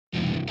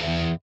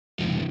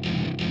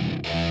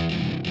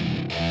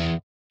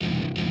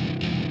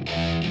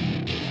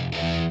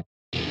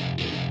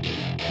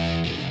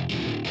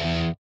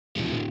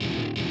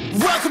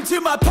to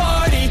my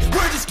party,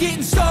 we're just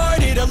getting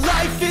started. A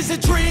life is a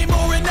dream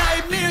or a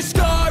nightmare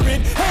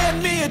scarring.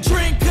 Hand me a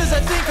drink cause I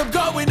think I'm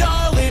going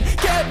all in.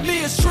 Get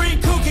me a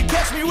shrink who can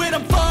catch me when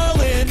I'm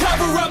falling.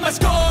 Cover up my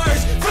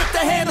scars, flip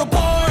the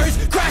handlebars,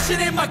 crashing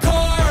in my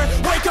car,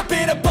 wake up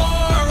in a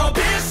bar. I'll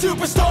be a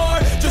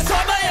superstar, just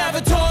on my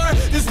avatar.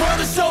 This world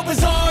is so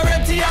bizarre,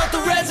 empty out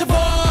the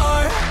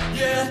reservoir.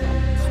 Yeah,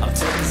 I'm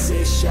taking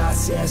 6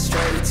 shots, yeah,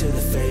 straight to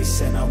the face.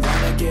 And I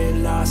wanna get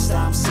lost,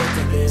 I'm sick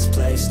of this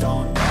place.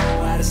 Don't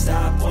know how to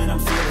stop when I'm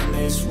feeling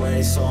this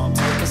way. So I'm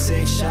taking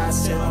 6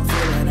 shots till I'm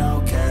feeling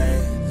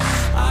okay.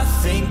 I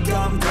think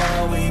I'm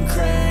going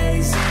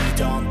crazy,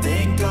 don't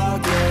think I'll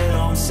get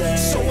home safe.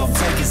 So I'm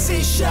taking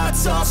 6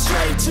 shots, all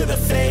straight to the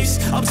face.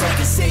 I'm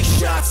taking 6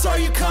 shots, are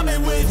you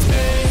coming with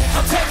me?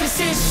 I'm taking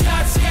 6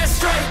 shots, yeah,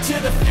 straight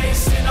to the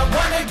face. And I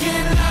wanna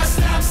get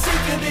lost, I'm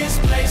sick of this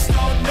place.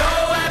 Don't know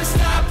how to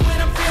stop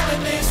when I'm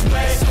feeling this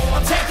way. So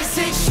I'm taking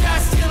 6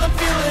 shots till I'm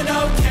feeling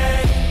okay.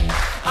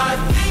 I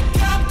think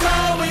I'm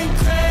going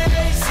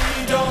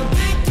crazy, don't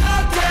think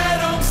I'll get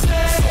home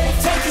safe. So I'm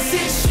taking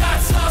 6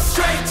 shots, all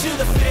straight to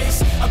the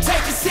face. I'm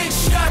taking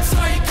 6 shots,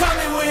 are you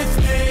coming with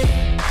me?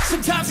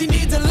 Sometimes you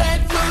need to let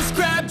loose,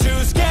 grab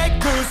juice, get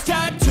goose,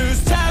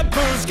 tattoos,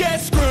 taboos, get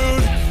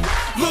screwed.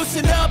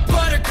 Loosen up,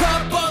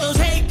 buttercup, all those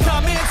hate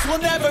comments will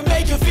never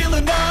make you feel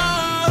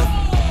enough.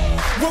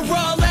 We're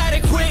all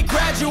adequate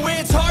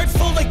graduates, heart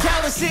full of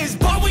calluses,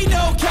 but we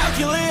know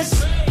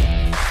calculus.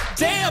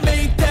 Damn,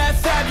 ain't that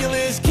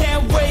fabulous?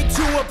 Can't wait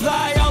to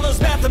apply all those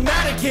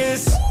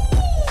mathematicus.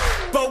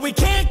 But we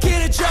can't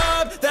get a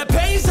job that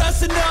pays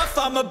us enough.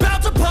 I'm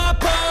about to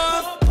pop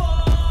off.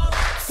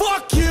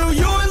 Fuck you,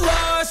 you're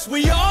lost.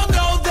 We all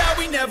know that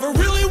we never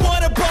really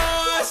want a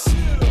boss.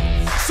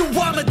 So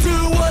I'ma do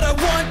what I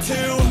want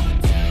to,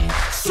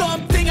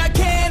 something I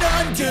can't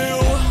undo.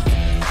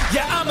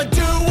 Yeah, I'ma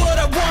do what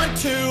I want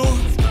to,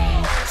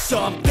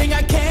 something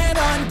I can't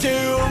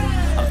undo.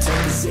 I'm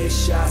taking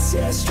 6 shots,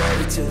 yeah,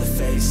 straight to the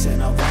face.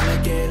 And I wanna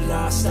get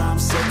lost, I'm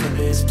sick of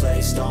this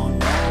place. Don't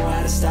know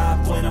how to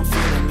stop when I'm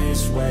feeling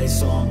this way.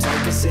 So I'm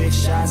taking 6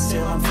 shots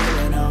till I'm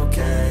feeling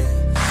okay.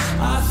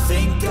 I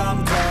think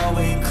I'm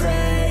going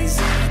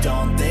crazy,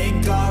 don't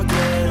think I'll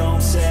get home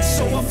safe.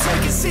 So I'm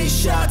taking 6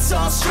 shots,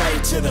 all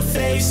straight to the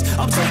face.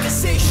 I'm taking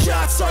 6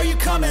 shots, are you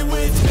coming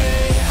with me?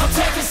 I'm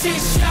taking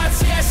 6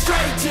 shots, yeah,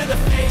 straight to the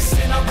face.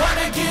 And I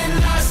wanna get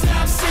lost,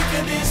 I'm sick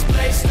of this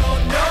place.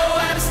 Don't know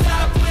how to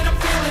stop when I'm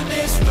feeling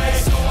this way.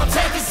 So I'm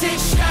taking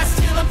 6 shots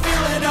till I'm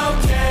feeling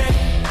okay.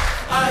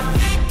 I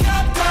think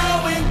I'm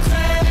going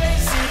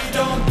crazy,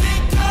 don't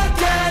think I'll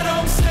get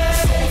home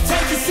safe. So I'm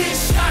taking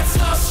 6 shots,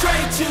 all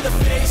straight to the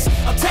face.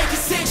 I'm taking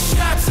 6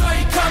 shots, are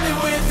you coming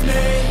with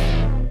me?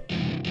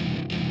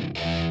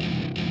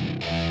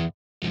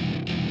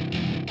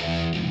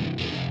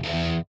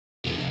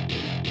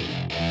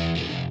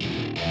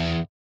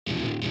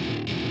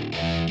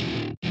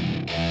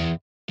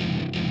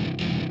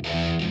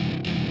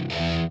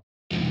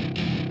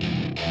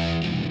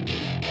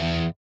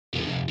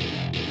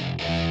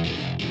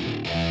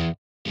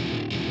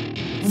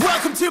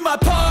 Welcome to my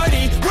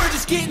party, we're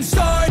just getting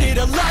started.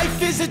 A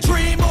life is a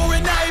dream or a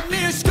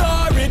nightmare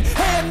scarring.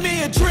 Hand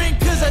me a drink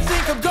cause I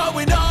think I'm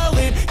going all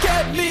in.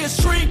 Get me a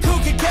shrink who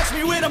can catch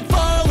me when I'm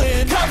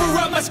falling. Cover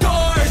up my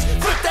scars,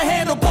 flip the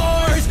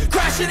handlebars,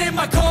 crashing in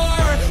my car,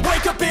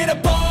 wake up in a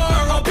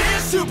bar. I'll be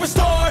a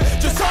superstar,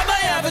 just on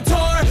my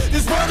avatar.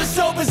 This world is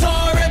so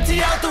bizarre,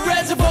 empty out the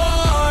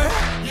reservoir.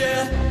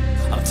 Yeah,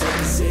 I'm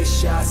taking 6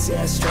 shots,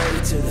 yeah,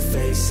 straight to the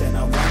face. And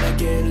I wanna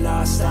get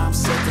lost, I'm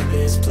sick of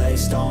this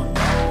place. Don't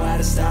know how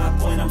to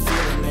stop when I'm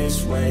feeling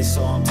this way.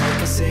 So I'm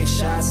taking 6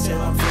 shots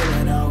till I'm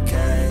feeling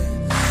okay.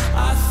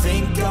 I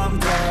think I'm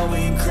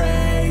going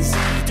crazy,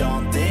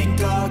 don't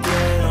think I'll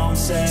get home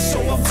safe. So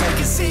I'm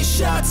taking 6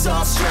 shots,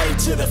 all straight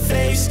to the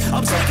face.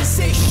 I'm taking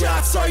 6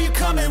 shots, are you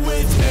coming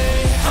with me?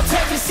 I'm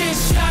taking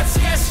 6 shots,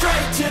 yeah,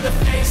 straight to the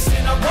face.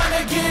 And I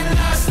wanna get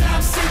lost,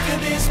 I'm sick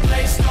of this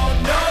place.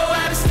 Don't know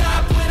how to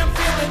stop when I'm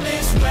feeling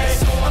this way.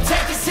 So I'm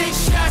taking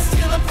 6 shots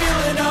till I'm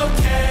feeling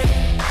okay.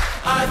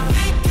 I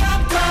think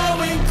I'm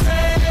going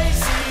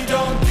crazy,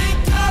 don't think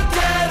I'll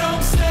get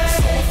home safe.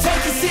 So I'm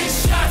taking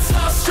 6 shots,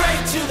 all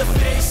straight to the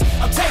face.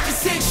 I'm taking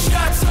 6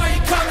 shots, are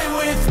you coming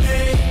with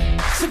me?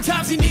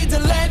 Sometimes you need to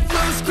let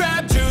loose,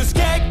 grab juice,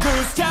 get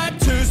goose,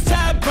 tattoos,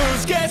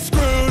 taboos, get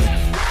screwed.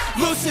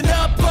 Loosen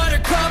up,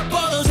 buttercup,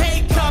 all those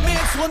hate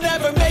comments will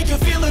never make you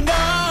feel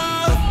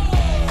enough.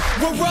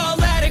 We're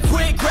all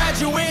adequate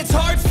graduates,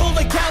 heart full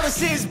of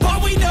calluses,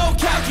 but we know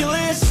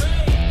calculus.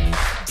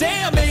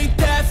 Damn, ain't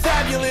that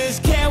fabulous?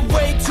 Can't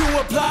wait to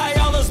apply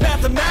all those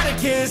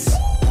mathematicus.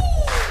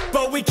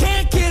 But we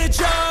can't get a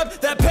job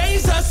that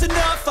pays us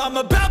enough. I'm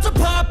about to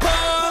pop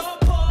off.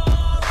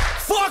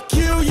 Fuck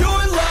you,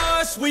 you're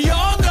lost. We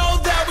all know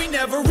that we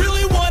never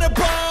really want a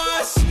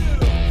boss.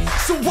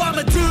 So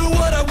I'ma do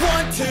what I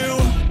want to,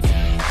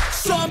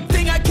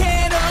 something I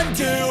can't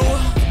undo.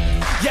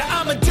 Yeah,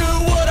 I'ma do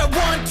what I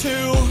want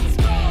to,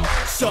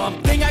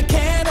 something I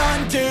can't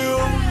undo.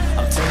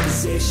 I'm taking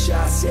 6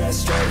 shots, yeah,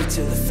 straight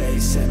to the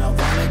face. And I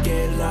wanna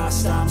get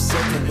lost, I'm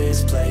sick of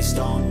this place.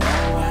 Don't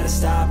know how to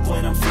stop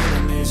when I'm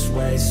feeling this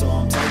way. So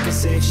I'm taking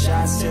 6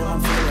 shots till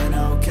I'm feeling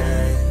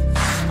okay.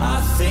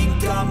 I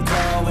think I'm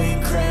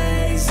going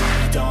crazy,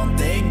 don't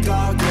think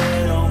I'll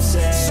get home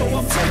safe. So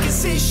I'm taking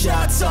 6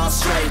 shots, all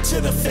straight to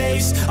the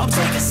face. I'm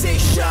taking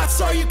 6 shots,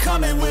 are you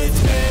coming with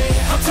me?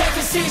 I'm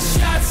taking 6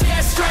 shots,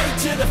 yeah, straight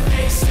to the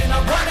face. And I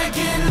wanna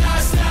get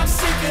lost, I'm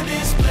sick of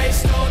this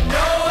place. Don't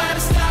know how to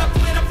stop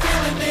when I'm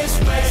feeling this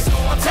way. So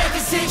I'm taking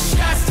 6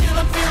 shots till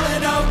I'm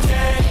feeling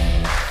okay.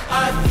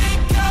 I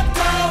think I'm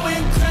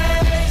going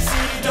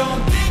crazy,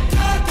 don't think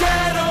I'll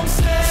get home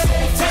safe. So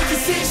I'm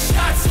taking 6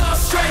 shots, all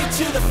straight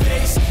to the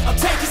face. I'm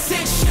taking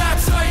 6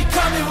 shots, are you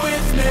coming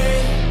with me?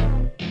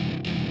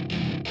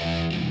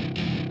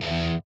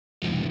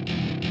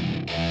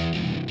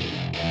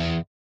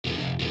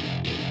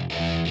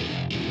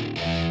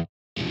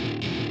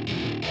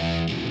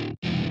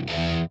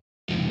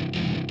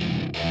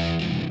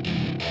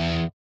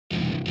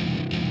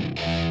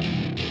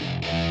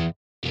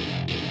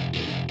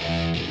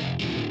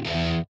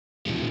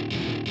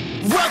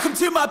 Welcome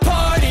to my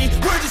party,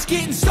 we're just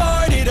getting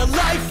started. A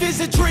life is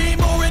a dream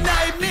or a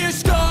nightmare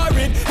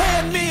scarring.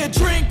 Hand me a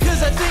drink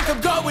cause I think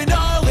I'm going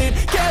all in.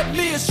 Get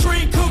me a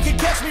shrink who can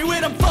catch me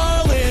when I'm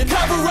falling.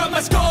 Cover up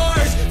my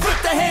scars,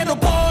 flip the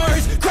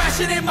handlebars.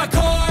 Crashing in my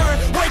car,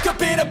 wake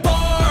up in a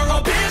bar.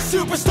 I'll be a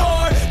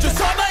superstar, just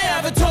on my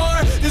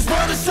avatar. This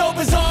world is so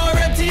bizarre,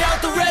 empty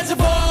out the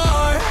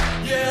reservoir.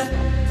 Yeah,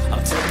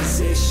 I'm taking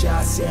 6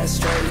 shots, yeah,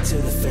 straight to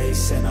the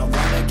face. And I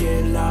wanna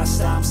get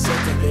lost, I'm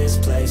sick of this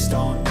place.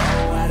 Don't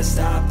know how to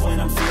stop when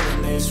I'm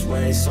feeling this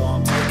way. So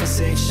I'm taking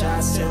 6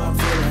 shots till I'm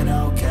feeling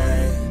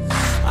okay.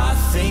 I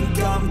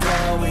think I'm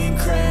going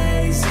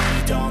crazy,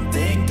 don't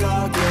think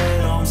I'll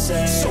get home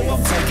safe. So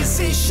I'm taking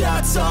 6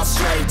 shots, all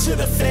straight to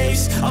the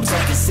face. I'm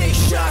taking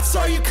 6 shots,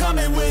 are you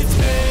coming with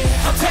me?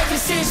 I'm taking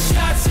 6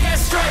 shots, yeah,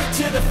 straight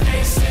to the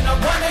face. And I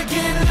wanna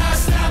get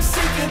lost, I'm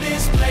sick of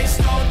this place.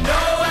 Don't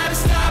know how to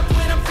stop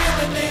when I'm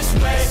feeling this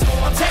way. So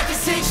I'm taking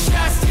 6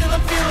 shots till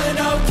I'm feeling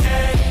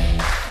okay.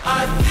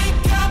 I think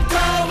I'm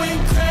going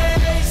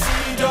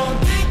crazy, don't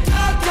think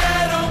I'll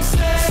get home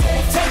safe. So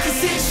I'm taking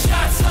 6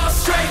 shots, all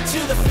straight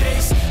to the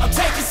face. I'm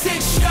taking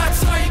 6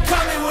 shots, are you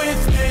coming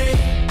with me?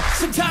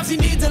 Sometimes you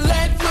need to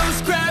let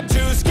loose, grab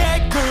juice,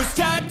 get goose,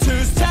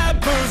 tattoos,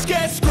 taboos,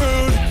 get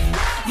screwed.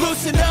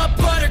 Loosen up,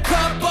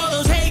 buttercup, all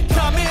those hate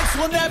comments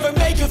will never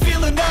make you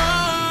feel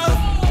enough.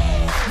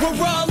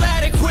 We're all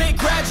adequate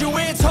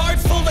graduates, heart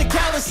full of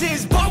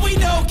calluses, but we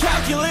know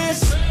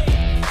calculus.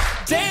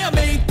 Damn,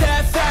 ain't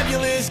that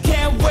fabulous?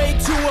 Can't wait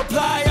to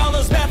apply all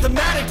those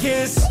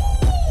mathematicus.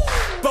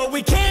 But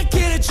we can't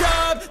get a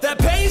job that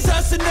pays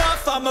us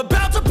enough. I'm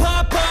about to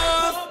pop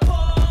off.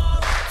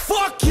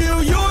 Fuck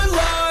you, you're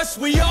lost.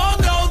 We all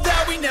know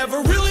that we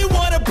never really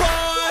want a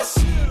boss.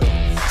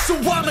 So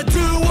I'ma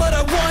do what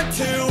I want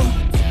to,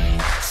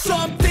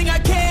 something I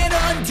can't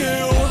undo.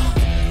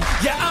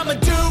 Yeah, I'ma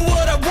do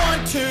what I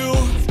want to,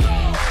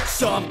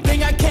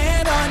 something I can't